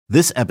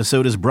This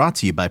episode is brought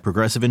to you by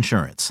Progressive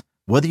Insurance.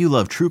 Whether you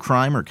love true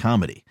crime or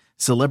comedy,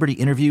 celebrity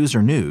interviews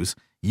or news,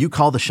 you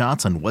call the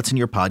shots on what's in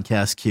your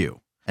podcast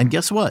queue. And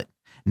guess what?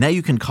 Now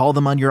you can call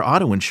them on your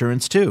auto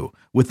insurance too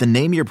with the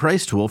Name Your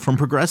Price tool from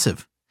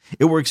Progressive.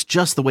 It works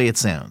just the way it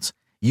sounds.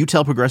 You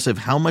tell Progressive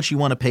how much you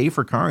want to pay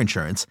for car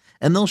insurance,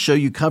 and they'll show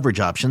you coverage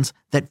options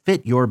that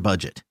fit your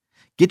budget.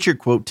 Get your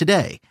quote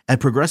today at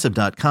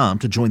Progressive.com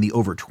to join the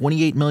over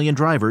 28 million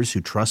drivers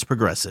who trust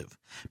Progressive.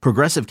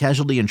 Progressive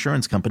Casualty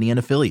Insurance Company and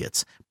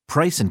Affiliates.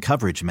 Price and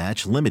coverage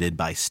match limited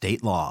by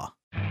state law.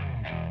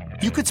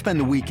 You could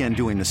spend the weekend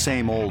doing the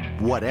same old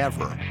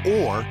whatever,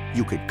 or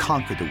you could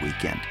conquer the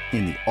weekend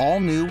in the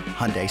all-new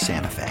Hyundai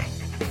Santa Fe.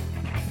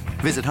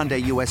 Visit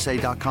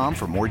HyundaiUSA.com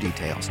for more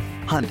details.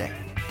 Hyundai,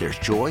 there's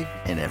joy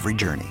in every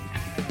journey.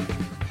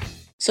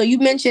 So you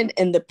mentioned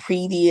in the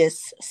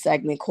previous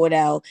segment,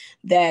 Cordell,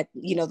 that,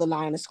 the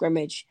line of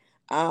scrimmage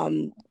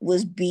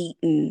was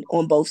beaten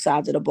on both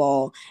sides of the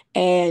ball.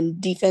 And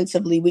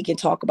defensively, we can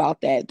talk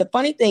about that. The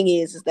funny thing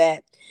is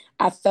that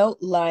I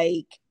felt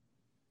like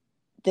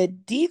the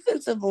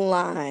defensive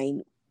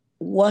line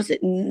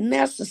wasn't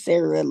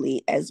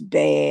necessarily as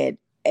bad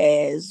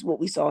as what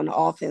we saw in the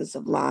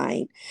offensive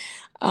line.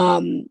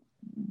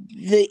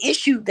 The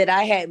issue that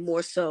I had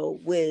more so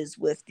was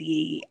with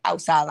the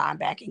outside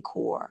linebacking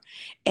core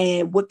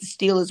and what the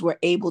Steelers were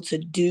able to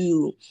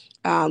do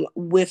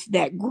with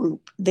that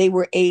group. They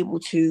were able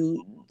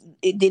to,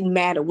 it didn't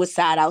matter what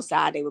side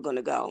outside they were going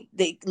to go.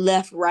 They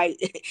left, right,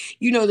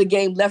 the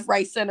game, left,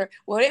 right, center.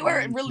 Well, they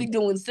weren't really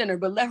doing center,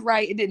 but left,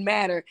 right, it didn't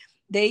matter.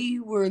 They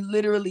were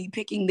literally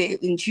picking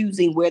and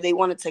choosing where they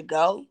wanted to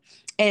go.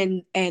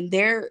 And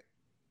their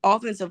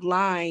offensive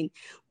line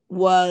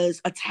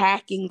was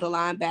attacking the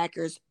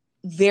linebackers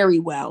very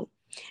well.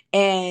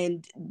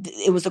 And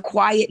it was a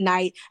quiet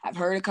night. I've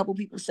heard a couple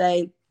people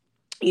say,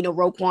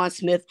 Roquan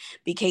Smith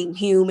became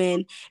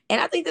human.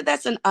 And I think that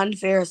that's an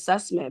unfair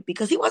assessment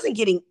because he wasn't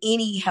getting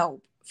any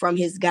help from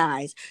his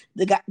guys.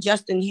 The guy,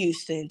 Justin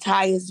Houston,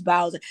 Tyus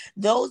Bowser,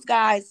 those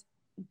guys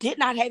did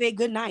not have a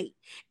good night.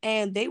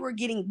 And they were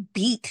getting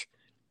beat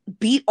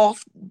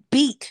off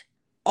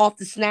the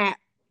snap,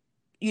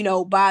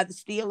 by the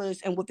Steelers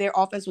and what their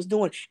offense was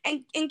doing.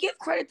 And give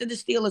credit to the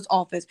Steelers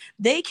offense.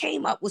 They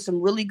came up with some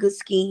really good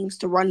schemes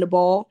to run the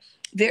ball.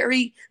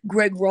 Very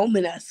Greg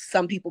Roman-esque,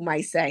 some people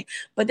might say.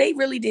 But they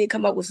really did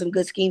come up with some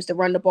good schemes to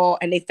run the ball.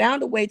 And they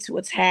found a way to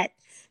attack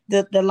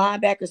the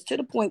linebackers to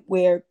the point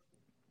where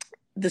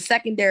the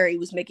secondary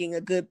was making a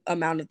good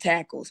amount of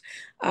tackles.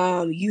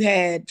 You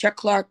had Chuck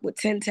Clark with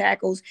 10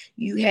 tackles.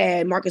 You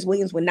had Marcus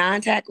Williams with 9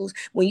 tackles.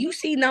 When you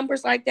see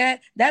numbers like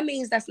that, that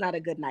means that's not a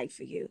good night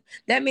for you.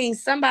 That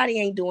means somebody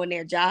ain't doing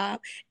their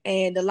job.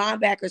 And the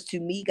linebackers, to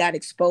me, got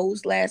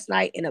exposed last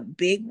night in a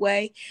big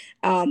way.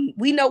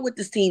 We know what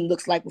this team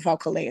looks like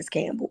without Calais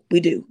Campbell. We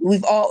do.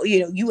 We've all,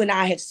 you and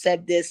I have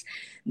said this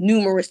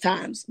numerous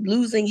times.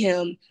 Losing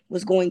him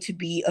was going to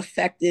be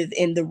effective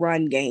in the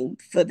run game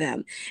for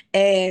them.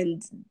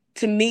 And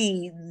to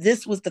me,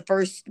 this was the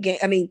first game.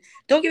 I mean,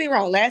 don't get me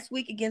wrong. Last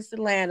week against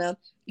Atlanta,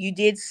 you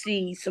did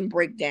see some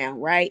breakdown,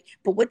 right?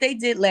 But what they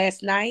did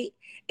last night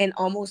and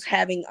almost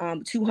having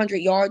 200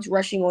 yards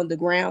rushing on the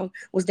ground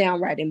was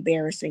downright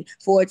embarrassing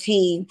for a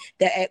team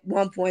that at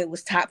one point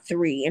was top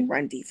 3 in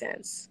run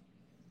defense.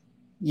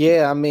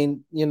 Yeah, I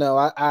mean,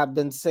 I've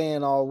been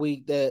saying all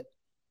week that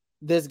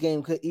this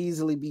game could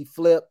easily be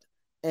flipped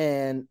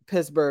and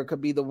Pittsburgh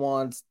could be the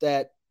ones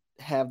that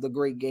have the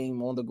great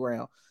game on the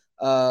ground.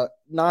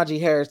 Najee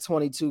Harris,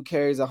 22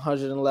 carries,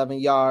 111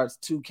 yards,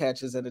 2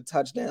 catches, and a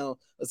touchdown,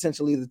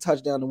 essentially the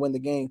touchdown to win the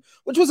game,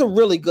 which was a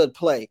really good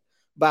play,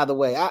 by the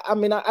way.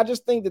 I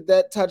just think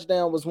that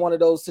touchdown was one of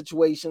those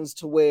situations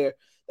to where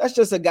that's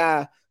just a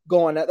guy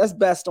going, that's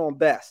best on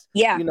best.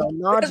 Yeah,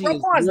 Najee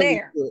Roquan's really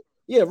there. Good.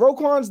 Yeah,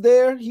 Roquan's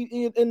there.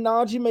 And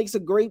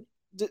Najee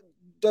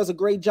does a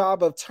great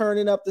job of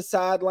turning up the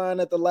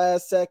sideline at the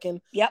last second.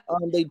 Yep.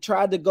 They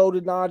tried to go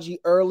to Najee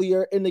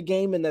earlier in the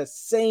game in the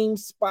same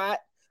spot,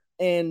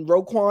 and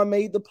Roquan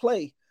made the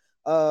play.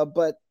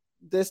 But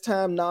this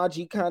time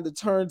Najee kind of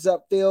turns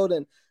upfield,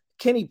 and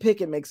Kenny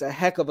Pickett makes a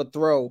heck of a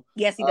throw.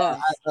 Yes, he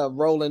does.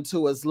 Rolling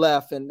to his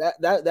left, and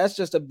that's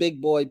just a big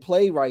boy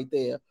play right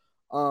there.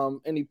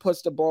 And he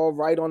puts the ball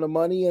right on the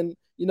money, and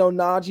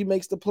Najee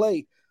makes the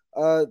play.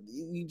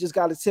 You just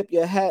got to tip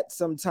your hat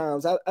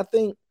sometimes. I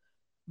think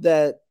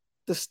that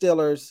the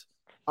Steelers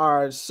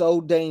are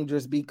so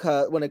dangerous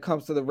because when it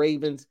comes to the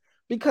Ravens,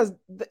 because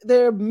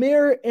they're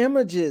mirror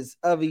images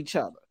of each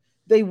other.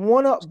 They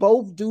want to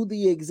both do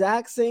the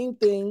exact same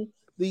thing.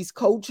 These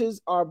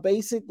coaches are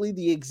basically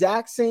the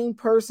exact same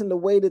person, the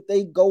way that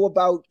they go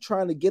about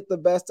trying to get the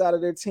best out of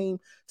their team.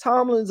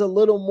 Tomlin's a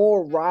little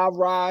more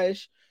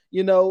rah-rah-ish.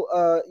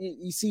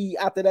 You see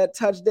after that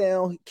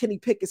touchdown, Kenny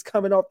Pickett's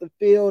coming off the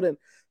field and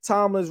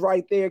Tomlin's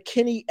right there.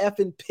 Kenny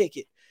effing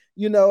Pickett.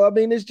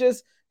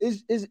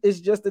 It's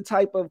just the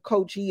type of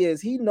coach he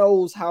is. He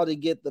knows how to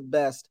get the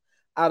best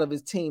out of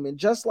his team. And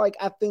just like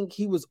I think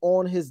he was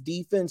on his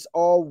defense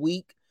all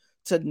week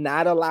to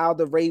not allow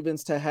the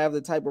Ravens to have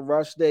the type of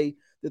rush they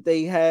that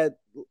they had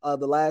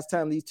the last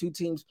time these two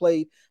teams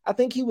played. I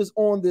think he was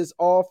on this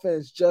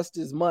offense just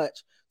as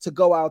much to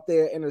go out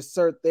there and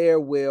assert their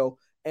will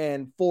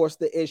and force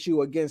the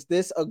issue against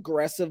this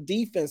aggressive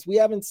defense. We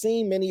haven't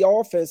seen many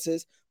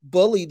offenses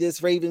bully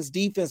this Ravens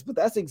defense, but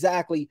that's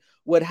exactly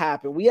what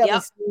happened. We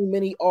haven't seen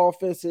many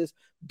offenses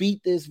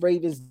beat this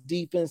Ravens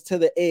defense to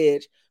the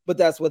edge, but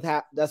that's what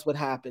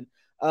happened.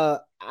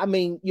 I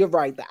mean, you're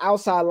right. The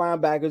outside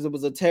linebackers, it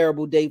was a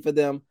terrible day for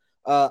them.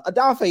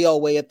 Adafe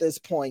Owe at this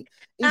point.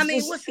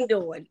 What's he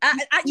doing?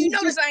 You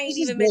notice I ain't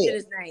even mentioned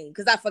his name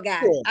because I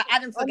forgot. Yeah. I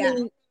didn't forget.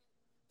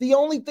 The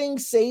only thing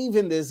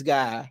saving this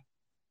guy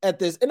at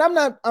this, and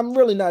I'm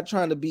really not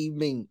trying to be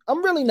mean.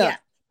 I'm really not. Yeah.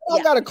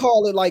 I gotta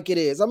call it like it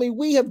is. I mean,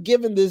 we have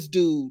given this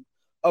dude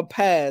a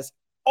pass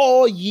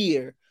all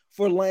year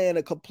for laying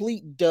a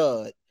complete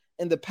dud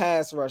in the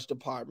pass rush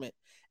department.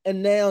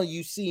 And now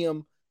you see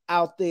him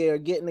out there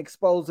getting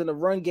exposed in the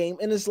run game.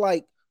 And it's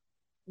like,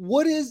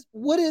 what is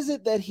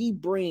it that he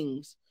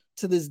brings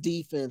to this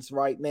defense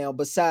right now,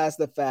 besides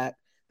the fact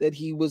that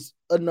he was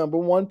a number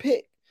one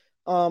pick?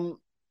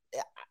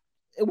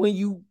 When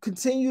you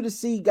continue to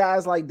see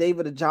guys like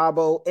David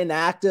Ojabo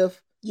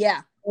inactive,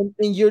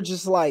 and you're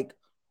just like,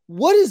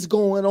 what is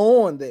going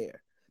on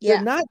there? Yeah.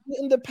 They're not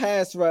getting the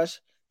pass rush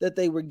that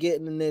they were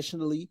getting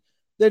initially.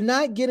 They're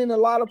not getting a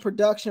lot of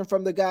production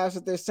from the guys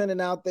that they're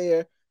sending out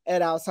there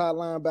at outside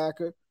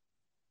linebacker.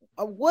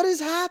 What is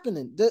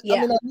happening? I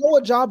mean, I know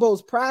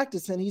Ojabo's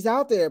practicing. He's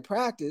out there at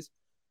practice.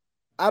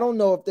 I don't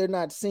know if they're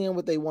not seeing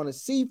what they want to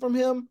see from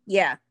him.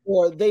 Yeah.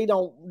 Or they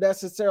don't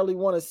necessarily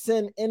want to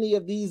send any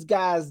of these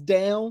guys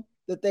down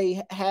that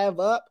they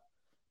have up,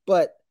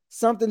 but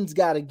something's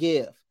got to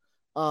give.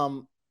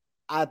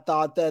 I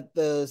thought that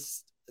the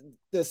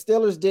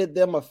Steelers did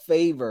them a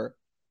favor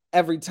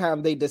every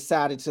time they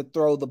decided to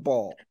throw the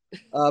ball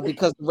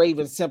because the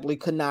Ravens simply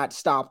could not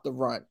stop the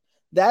run.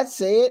 That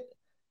said,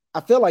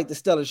 I feel like the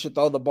Steelers should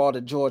throw the ball to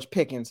George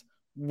Pickens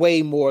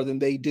way more than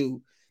they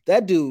do.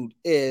 That dude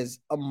is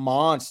a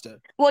monster.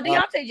 Well,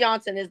 Deontay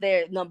Johnson is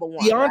their number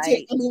one.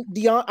 Right?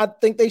 I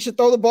think they should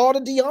throw the ball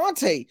to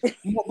Deontay.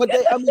 But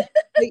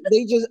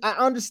they just, I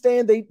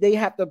understand they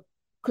have to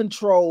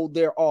control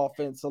their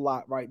offense a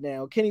lot right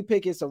now. Kenny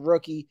Pickett's a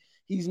rookie.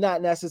 He's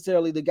not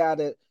necessarily the guy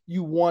that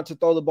you want to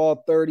throw the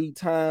ball 30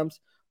 times.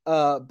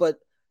 But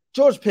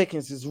George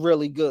Pickens is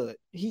really good.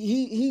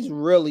 He's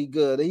really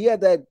good. He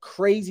had that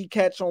crazy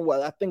catch on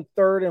I think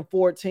 3rd and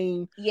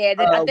 14. Yeah,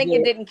 I think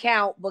it didn't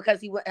count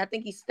because I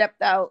think he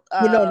stepped out.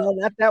 No,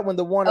 not that one.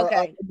 The one in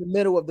the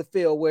middle of the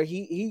field where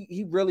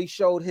he really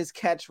showed his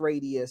catch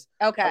radius.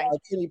 Okay.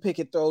 Kenny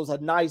Pickett throws a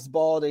nice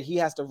ball that he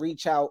has to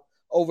reach out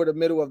over the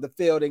middle of the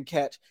field and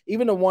catch.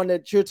 Even the one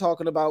that you're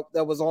talking about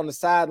that was on the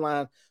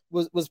sideline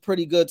was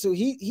pretty good too.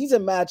 He's a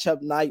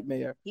matchup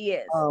nightmare. He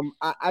is.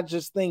 I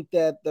just think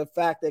that the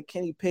fact that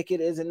Kenny Pickett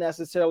isn't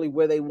necessarily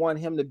where they want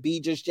him to be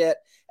just yet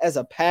as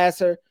a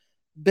passer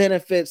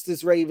benefits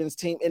this Ravens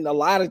team and a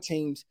lot of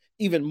teams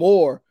even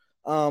more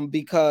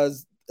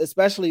because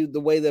especially the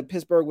way that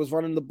Pittsburgh was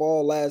running the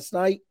ball last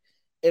night,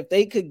 if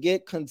they could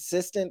get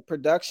consistent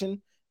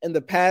production in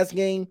the pass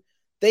game,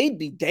 they'd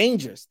be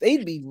dangerous.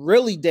 They'd be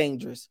really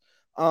dangerous.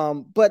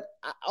 But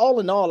all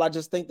in all, I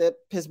just think that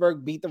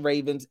Pittsburgh beat the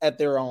Ravens at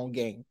their own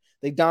game.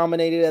 They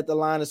dominated at the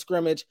line of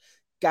scrimmage.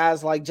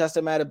 Guys like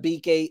Justin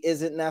Madubuike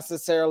isn't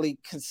necessarily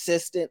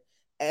consistent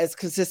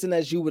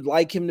as you would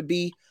like him to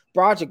be.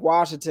 Broderick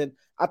Washington,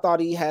 I thought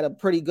he had a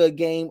pretty good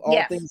game,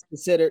 all things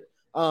considered.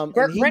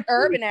 Brent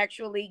Urban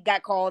actually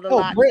got called a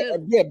lot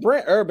too. Yeah,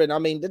 Brent Urban. I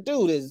mean, the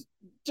dude is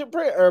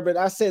Brent Urban.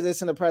 I said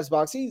this in the press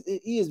box. He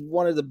is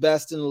one of the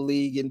best in the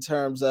league in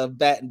terms of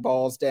batting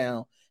balls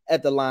down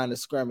at the line of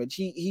scrimmage.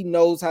 He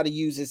knows how to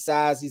use his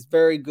size. He's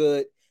very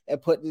good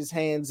at putting his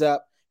hands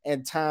up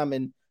and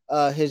timing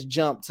his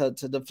jump to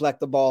deflect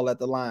the ball at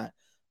the line.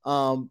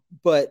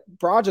 But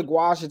Broderick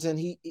Washington,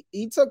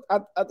 he took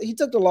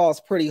the loss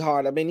pretty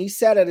hard. I mean, he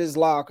sat at his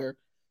locker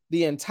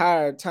the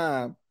entire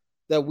time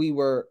that we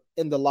were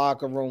in the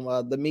locker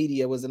room. The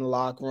media was in the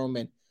locker room,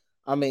 and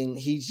I mean,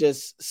 he's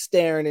just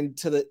staring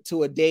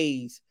into a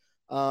daze.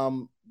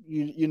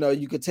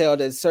 You could tell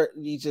that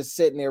he's just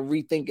sitting there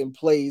rethinking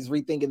plays,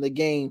 rethinking the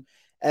game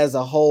as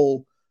a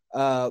whole.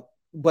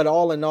 But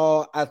all in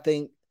all, I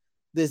think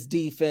this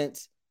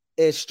defense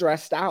is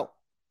stressed out.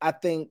 I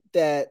think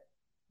that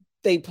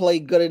they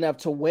played good enough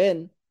to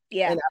win.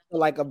 Yeah. And I feel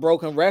like a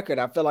broken record.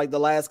 I feel like the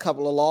last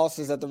couple of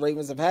losses that the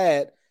Ravens have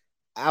had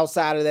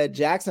outside of that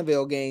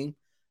Jacksonville game,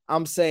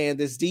 I'm saying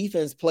this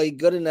defense played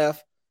good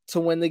enough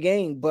to win the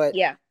game. But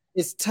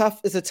it's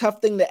tough. It's a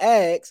tough thing to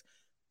ask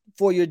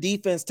for your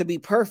defense to be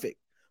perfect,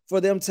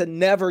 for them to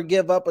never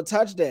give up a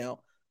touchdown,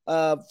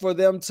 for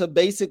them to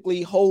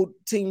basically hold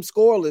team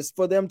scoreless,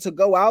 for them to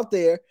go out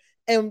there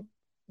and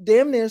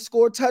damn near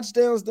score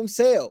touchdowns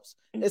themselves.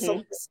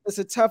 Mm-hmm. It's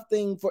a tough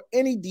thing for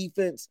any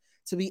defense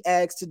to be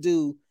asked to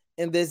do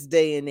in this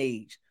day and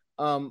age.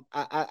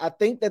 I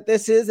think that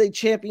this is a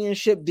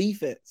championship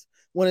defense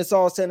when it's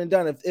all said and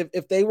done.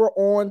 If they were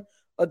on,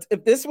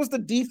 if this was the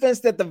defense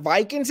that the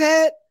Vikings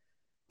had,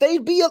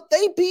 they'd be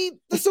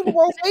the Super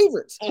Bowl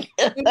favorites.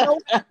 You know,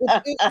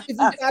 if you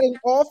got an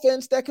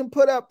offense that can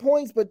put up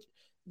points, but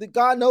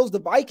God knows the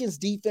Vikings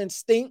defense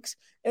stinks.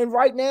 And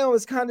right now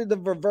it's kind of the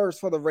reverse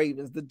for the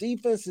Ravens. The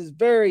defense is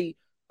very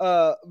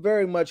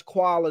much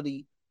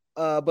quality,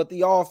 but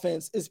the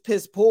offense is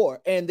piss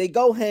poor, and they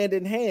go hand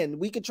in hand.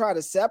 We could try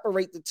to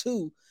separate the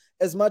two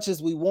as much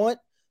as we want,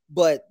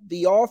 but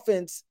the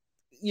offense,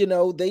 you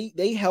know,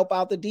 they help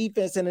out the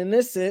defense, and in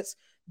this sense,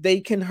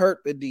 they can hurt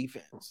the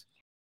defense.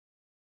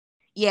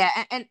 Yeah,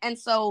 and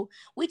so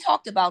we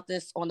talked about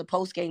this on the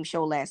post-game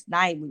show last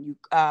night when you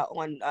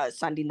on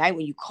Sunday night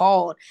when you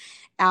called,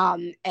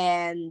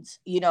 and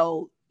you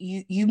know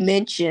you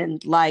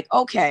mentioned like,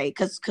 okay,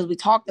 because we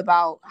talked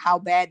about how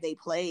bad they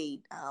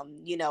played,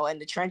 you know, in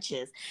the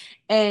trenches,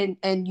 and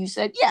you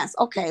said yes,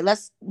 okay,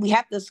 we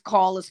have to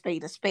call a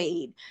spade a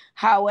spade.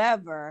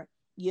 However,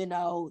 you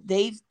know,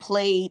 they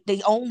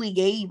only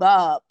gave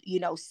up, you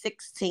know,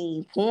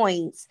 16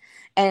 points.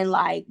 And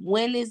like,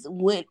 why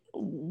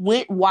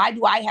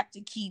do I have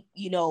to keep,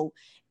 you know,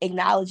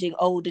 acknowledging,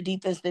 oh, the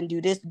defense didn't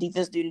do this, the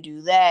defense didn't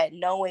do that,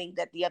 knowing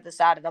that the other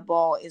side of the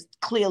ball is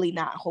clearly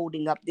not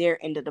holding up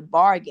their end of the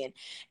bargain.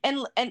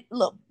 And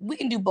look, we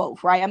can do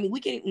both, right? I mean,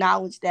 we can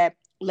acknowledge that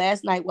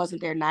last night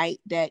wasn't their night,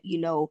 that, you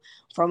know,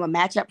 from a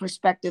matchup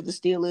perspective, the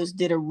Steelers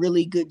did a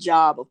really good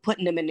job of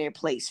putting them in their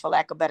place, for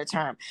lack of a better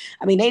term.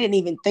 I mean, they didn't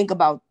even think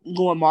about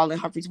going Marlon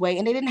Humphrey's way,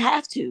 and they didn't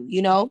have to,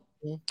 you know.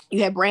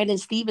 You had Brandon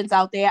Stevens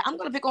out there. I'm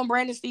going to pick on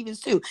Brandon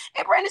Stevens too.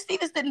 And Brandon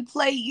Stevens didn't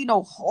play, you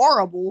know,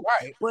 horrible,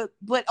 right?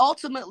 But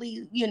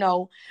ultimately, you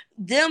know,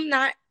 them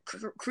not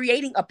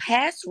creating a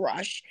pass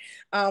rush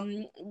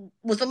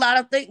was a lot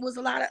of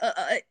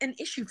an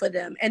issue for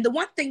them. And the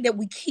one thing that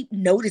we keep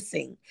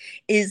noticing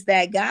is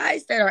that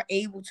guys that are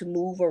able to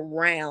move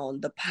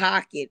around the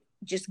pocket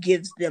just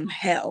gives them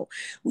hell.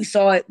 We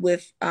saw it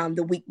with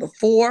the week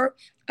before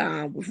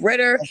with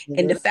Ritter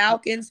and the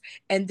Falcons.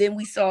 And then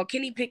we saw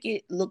Kenny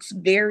Pickett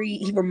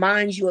he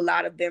reminds you a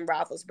lot of Ben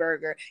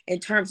Roethlisberger in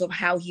terms of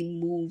how he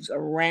moves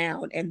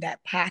around in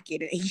that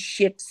pocket, and he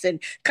shifts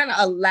and kind of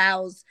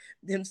allows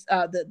them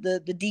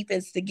the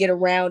defense to get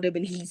around him,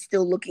 and he's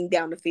still looking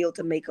down the field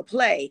to make a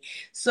play.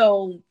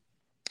 So,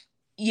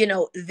 you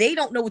know, they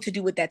don't know what to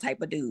do with that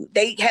type of dude.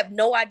 They have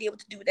no idea what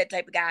to do with that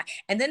type of guy.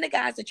 And then the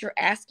guys that you're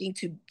asking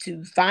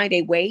to find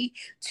a way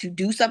to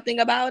do something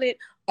about it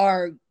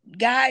are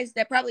guys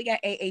that probably got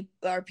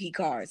AARP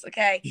cards,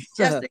 okay?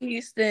 Justin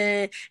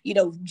Houston, you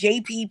know,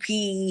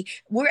 JPP.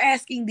 We're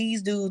asking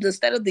these dudes,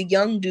 instead of the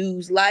young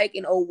dudes like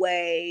an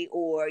Oweh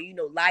or, you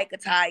know, like a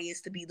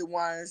Tyus, to be the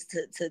ones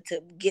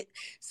to get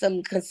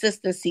some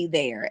consistency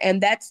there.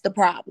 And that's the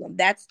problem.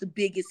 That's the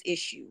biggest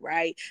issue,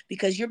 right?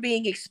 Because you're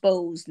being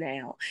exposed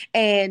now.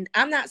 And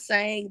I'm not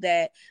saying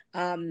that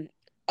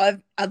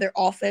other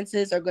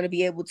offenses are going to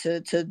be able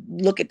to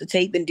look at the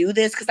tape and do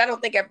this, because I don't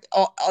think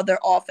other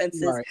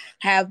offenses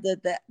have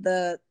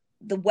the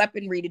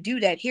weaponry to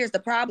do that. Here's the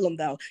problem,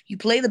 though. You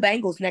play the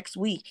Bengals next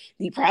week.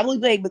 You probably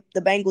play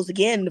the Bengals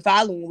again the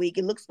following week.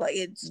 It looks like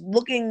it's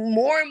looking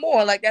more and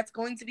more like that's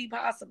going to be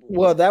possible.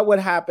 Well, that would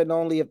happen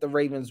only if the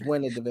Ravens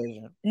win the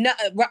division. No,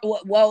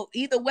 well,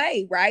 either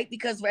way, right?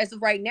 Because as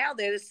of right now,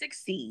 they're the 6th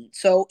seed.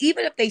 So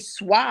even if they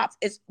swap,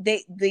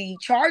 the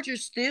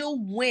Chargers still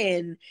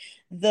win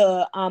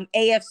the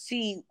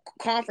AFC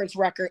conference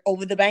record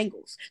over the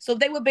Bengals. So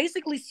they would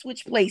basically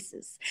switch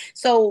places.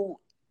 So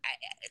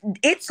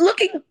it's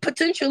looking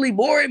potentially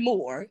more and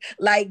more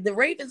like the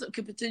Ravens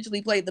could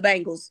potentially play the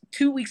Bengals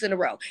 2 weeks in a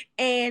row.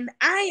 And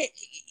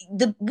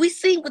we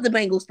see what the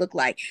Bengals look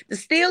like. The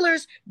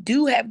Steelers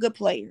do have good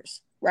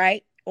players,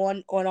 right?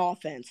 On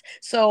offense.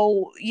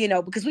 So, you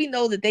know, because we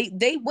know that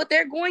they what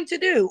they're going to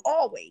do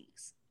always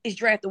is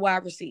draft a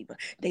wide receiver.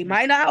 They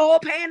might not all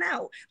pan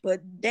out,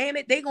 but damn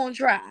it, they're going to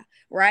try,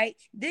 right?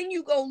 Then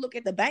you go look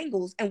at the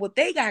Bengals and what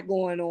they got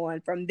going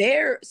on from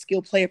their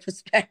skill player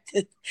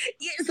perspective.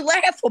 It's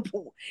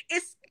laughable.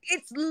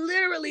 It's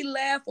literally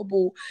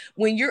laughable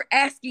when you're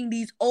asking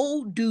these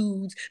old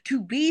dudes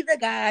to be the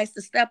guys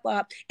to step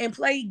up and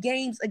play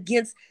games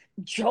against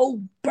Joe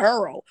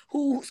Burrow,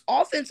 whose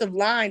offensive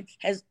line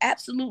has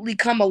absolutely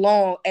come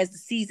along as the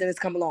season has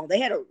come along. They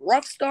had a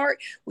rough start,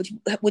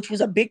 which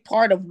was a big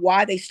part of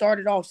why they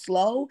started off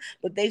slow,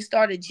 but they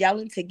started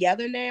gelling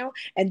together now.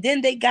 And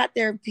then they got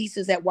their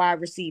pieces at wide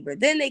receiver.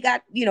 Then they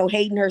got, you know,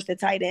 Hayden Hurst at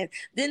tight end.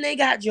 Then they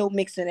got Joe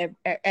Mixon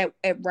at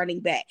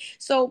running back.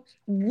 So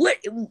what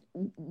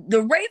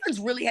the Ravens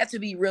really have to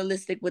be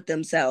realistic with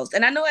themselves.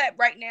 And I know that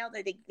right now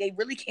that they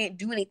really can't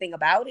do anything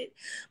about it,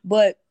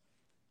 but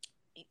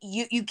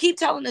you keep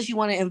telling us you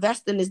want to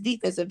invest in this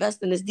defense,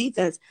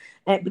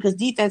 and because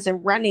defense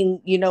and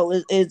running, you know,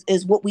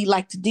 is what we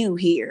like to do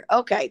here.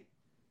 Okay,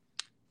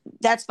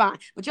 that's fine,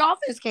 but your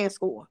offense can't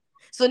score.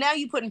 So now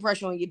you're putting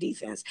pressure on your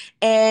defense,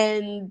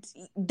 and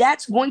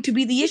that's going to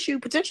be the issue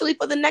potentially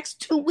for the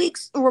next 2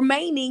 weeks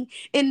remaining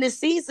in the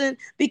season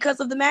because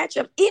of the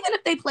matchup. Even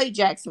if they play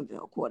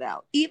Jacksonville,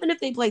 even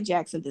if they play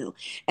Jacksonville,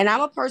 and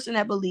I'm a person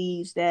that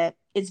believes that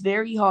it's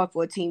very hard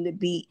for a team to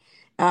beat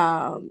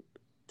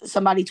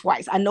somebody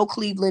twice. I know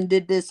Cleveland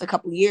did this a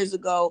couple of years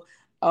ago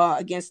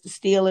against the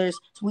Steelers.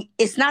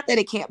 It's not that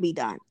it can't be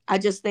done. I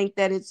just think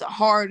that it's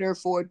harder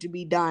for it to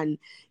be done,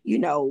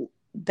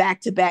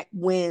 back-to-back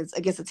wins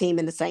against a team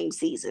in the same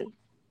season.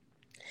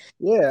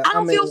 Yeah, I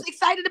don't feel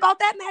excited about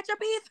that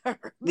matchup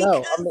either.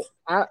 No,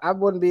 I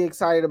wouldn't be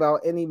excited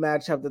about any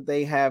matchup that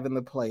they have in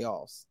the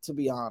playoffs, to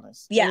be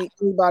honest. Yeah.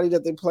 Anybody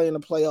that they play in the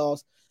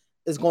playoffs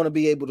is going to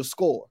be able to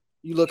score.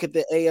 You look at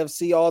the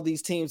AFC, all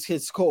these teams can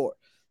score.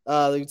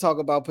 You talk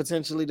about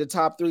potentially the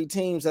top 3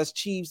 teams, that's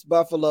Chiefs,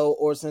 Buffalo,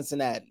 or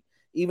Cincinnati.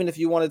 Even if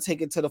you want to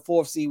take it to the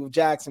 4th seed with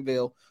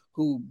Jacksonville,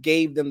 who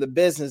gave them the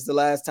business the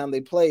last time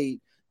they played,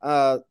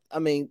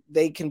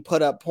 they can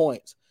put up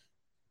points.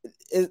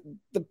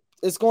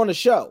 It's going to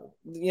show,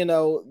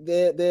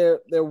 their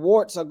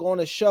warts are going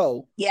to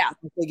show. Yeah.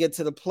 If they get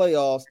to the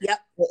playoffs. Yep.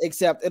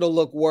 Except it'll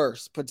look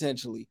worse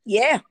potentially.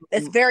 Yeah,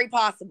 it's very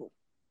possible.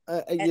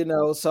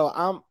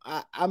 So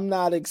I'm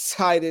not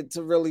excited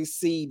to really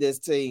see this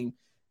team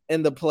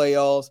in the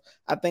playoffs.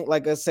 I think,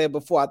 like I said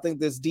before, I think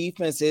this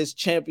defense is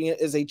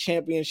a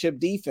championship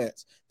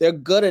defense. They're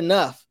good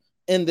enough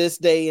in this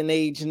day and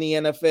age in the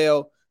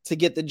NFL to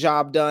get the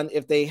job done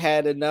if they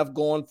had enough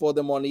going for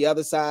them on the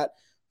other side,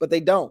 but they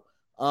don't.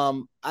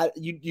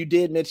 You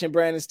did mention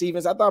Brandon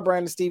Stevens. I thought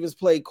Brandon Stevens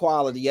played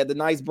quality. He had the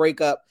nice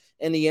breakup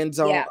in the end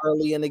zone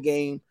early in the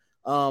game.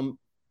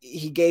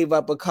 He gave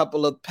up a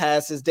couple of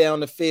passes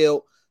down the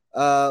field,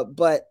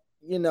 but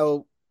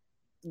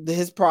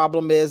his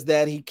problem is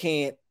that he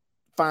can't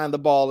find the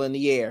ball in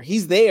the air.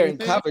 He's there in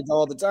coverage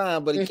all the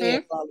time, but he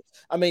can't find it.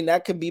 I mean,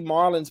 that could be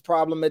Marlon's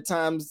problem at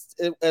times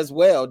as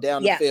well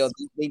down the field.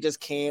 They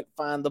just can't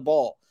find the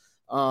ball.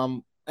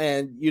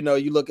 And you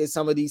look at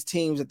some of these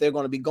teams that they're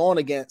going to be going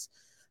against.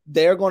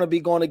 They're going to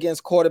be going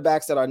against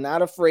quarterbacks that are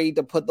not afraid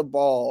to put the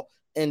ball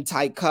in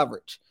tight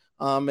coverage.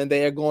 And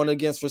they are going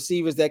against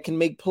receivers that can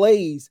make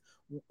plays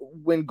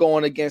when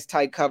going against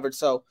tight coverage.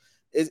 So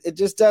it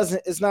just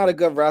doesn't – it's not a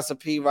good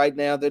recipe right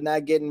now. They're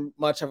not getting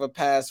much of a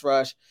pass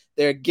rush.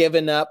 They're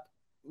giving up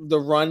the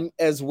run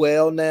as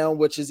well now,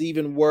 which is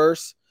even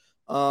worse.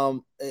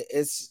 I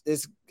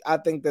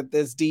think that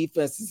this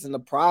defense is in the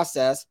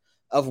process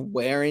of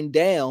wearing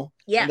down.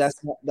 Yeah,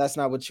 that's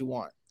not what you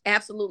want.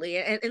 Absolutely.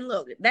 And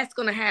look, that's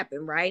going to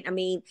happen, right? I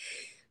mean,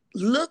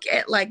 look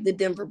at like the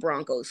Denver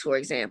Broncos, for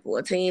example,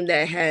 a team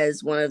that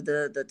has one of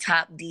the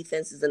top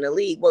defenses in the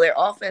league. Well, their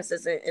offense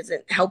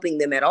isn't helping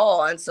them at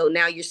all. And so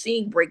now you're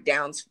seeing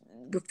breakdowns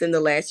within the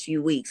last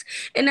few weeks.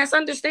 And that's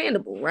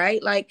understandable,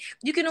 right? Like,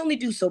 you can only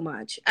do so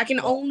much. I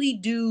can only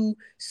do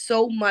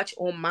so much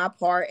on my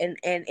part. And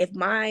if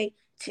my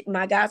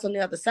guys on the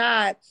other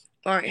side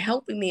aren't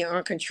helping me,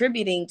 aren't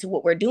contributing to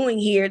what we're doing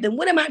here, then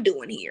what am I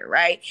doing here,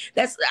 right?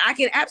 I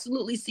can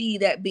absolutely see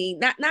that being,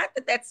 not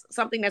that that's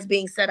something that's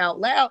being said out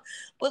loud,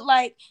 but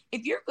like,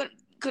 if you're going to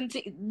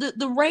continue, the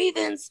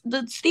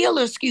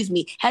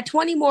Steelers, had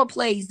 20 more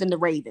plays than the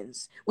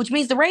Ravens, which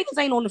means the Ravens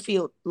ain't on the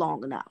field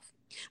long enough,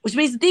 which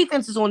means the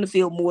defense is on the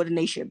field more than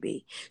they should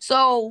be.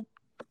 So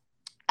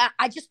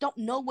I just don't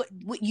know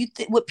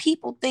what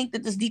people think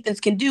that this defense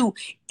can do,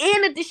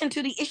 in addition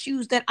to the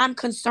issues that I'm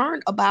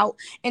concerned about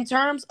in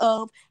terms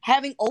of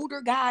having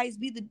older guys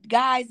be the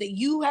guys that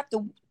you have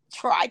to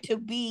try to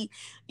be,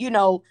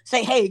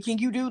 say, hey, can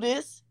you do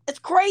this? It's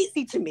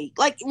crazy to me,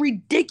 like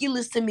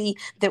ridiculous to me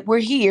that we're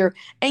here,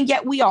 and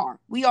yet we are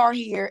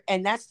here,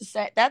 and that's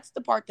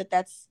the part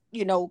that's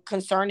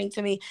concerning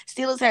to me.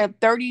 Steelers have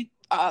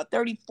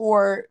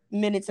 34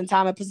 minutes in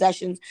time of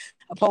possessions,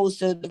 opposed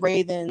to the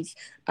Ravens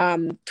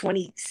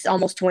 20,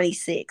 almost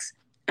 26.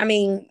 I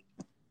mean,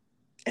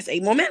 that's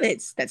 8 more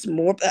minutes. That's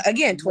more,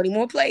 again, 20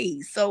 more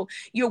plays. So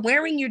you're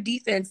wearing your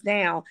defense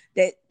now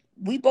that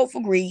we both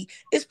agree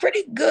is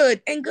pretty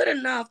good and good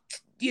enough,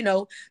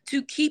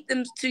 to keep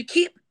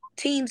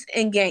teams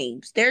in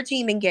games, their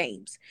team in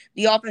games.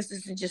 The offense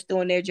isn't just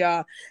doing their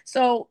job.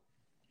 So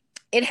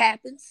it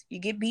happens. You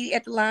get beat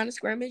at the line of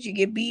scrimmage. You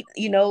get beat,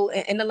 in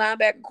the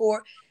linebacker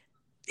core.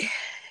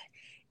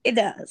 It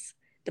does.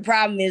 The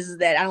problem is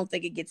that I don't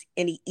think it gets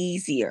any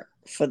easier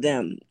for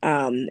them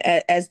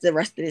as the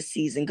rest of this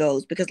season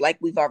goes, because like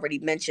we've already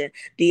mentioned,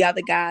 the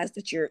other guys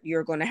that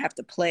you're going to have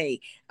to play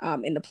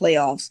in the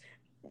playoffs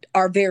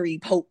are very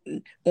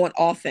potent on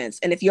offense.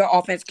 And if your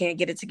offense can't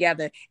get it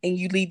together and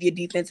you leave your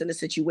defense in a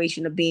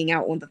situation of being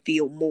out on the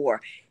field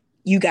more,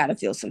 you got to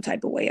feel some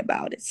type of way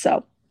about it.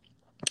 So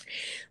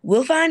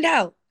we'll find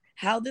out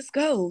how this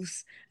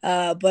goes.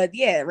 But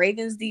yeah,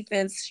 Ravens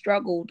defense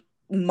struggled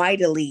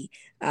mightily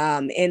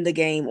in the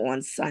game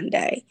on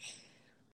Sunday.